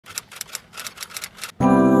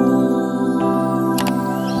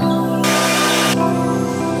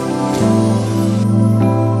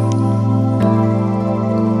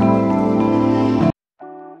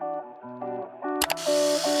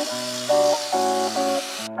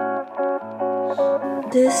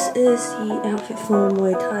This is the outfit for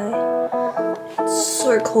Muay Thai. It's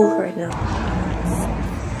so cold right now.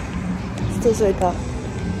 Still so dark.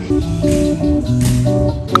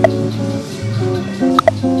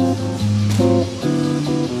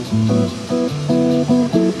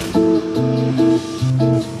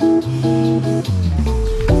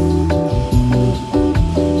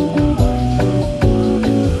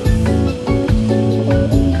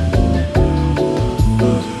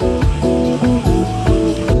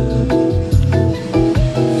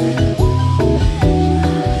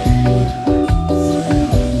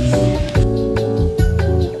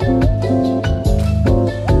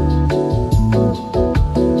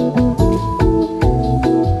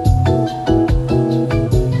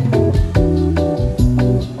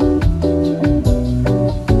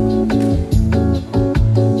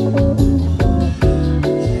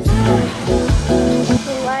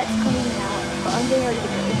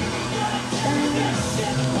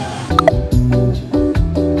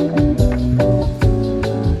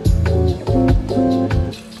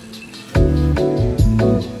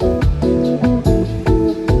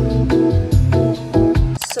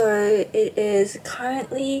 It is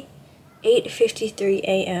currently 8:53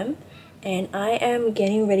 a.m. and I am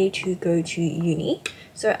getting ready to go to uni.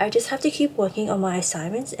 So I just have to keep working on my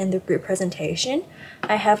assignments and the group presentation.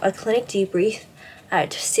 I have a clinic debrief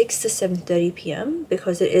at 6 to 7:30 p.m.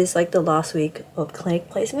 because it is like the last week of clinic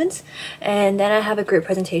placements, and then I have a group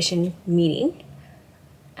presentation meeting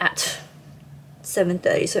at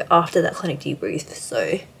 7:30, so after that clinic debrief.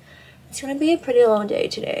 So it's gonna be a pretty long day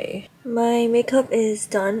today. My makeup is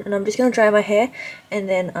done and I'm just gonna dry my hair and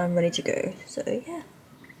then I'm ready to go. So yeah.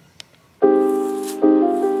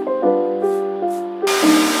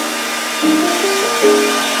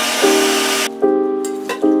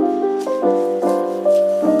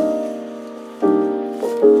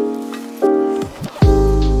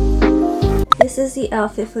 This is the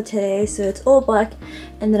outfit for today, so it's all black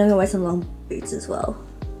and then I'm gonna wear some long boots as well.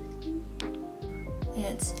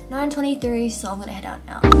 It's 9:23, so I'm gonna head out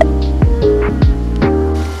now.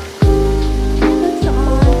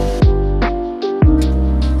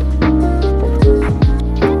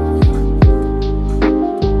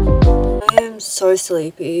 I am so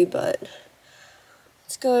sleepy, but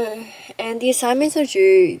let's go. And the assignments are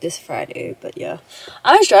due this Friday, but yeah.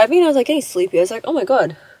 I was driving and I was like getting sleepy. I was like, oh my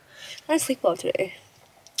god, I didn't sleep well today.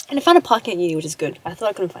 And I found a parking at uni, which is good. I thought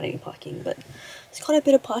I couldn't find any parking, but there's quite a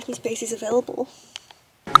bit of parking spaces available.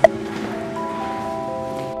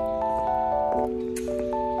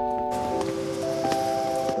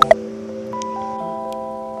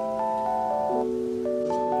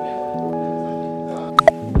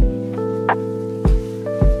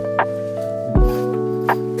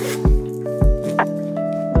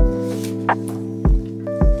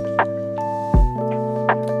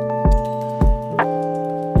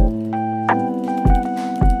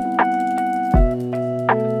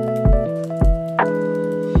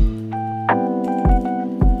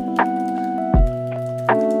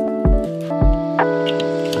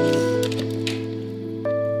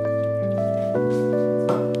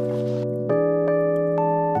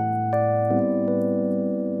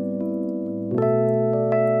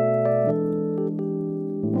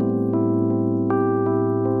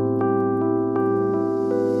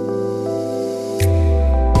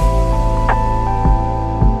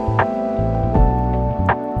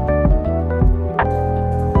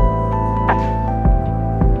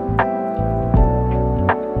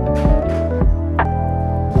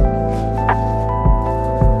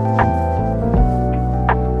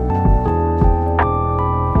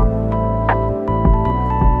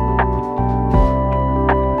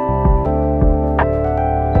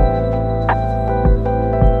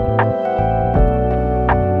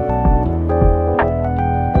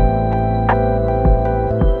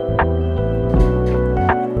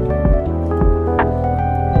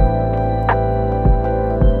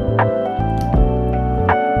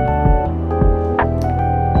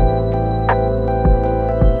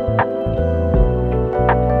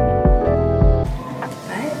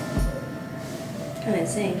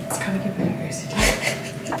 It's coming up university.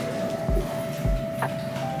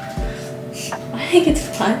 I think it's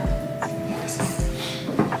fun.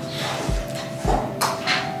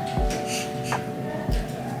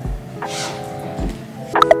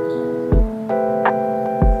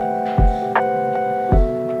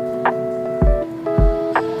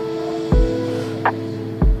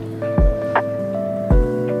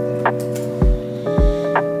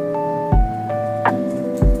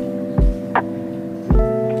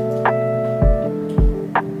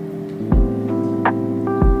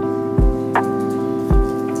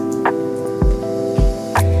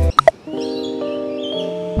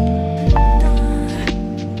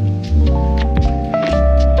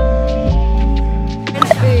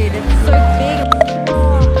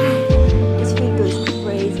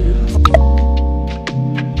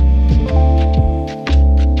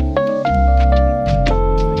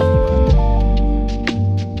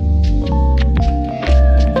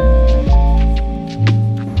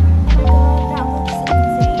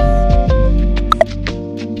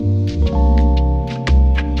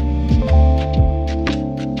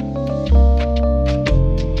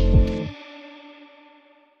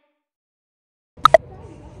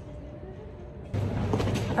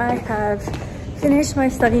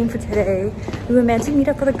 finished my studying for today. We were meant to meet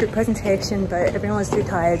up for the group presentation, but everyone was too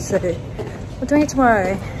tired, so we're doing it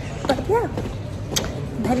tomorrow. But yeah,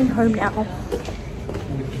 I'm heading home now.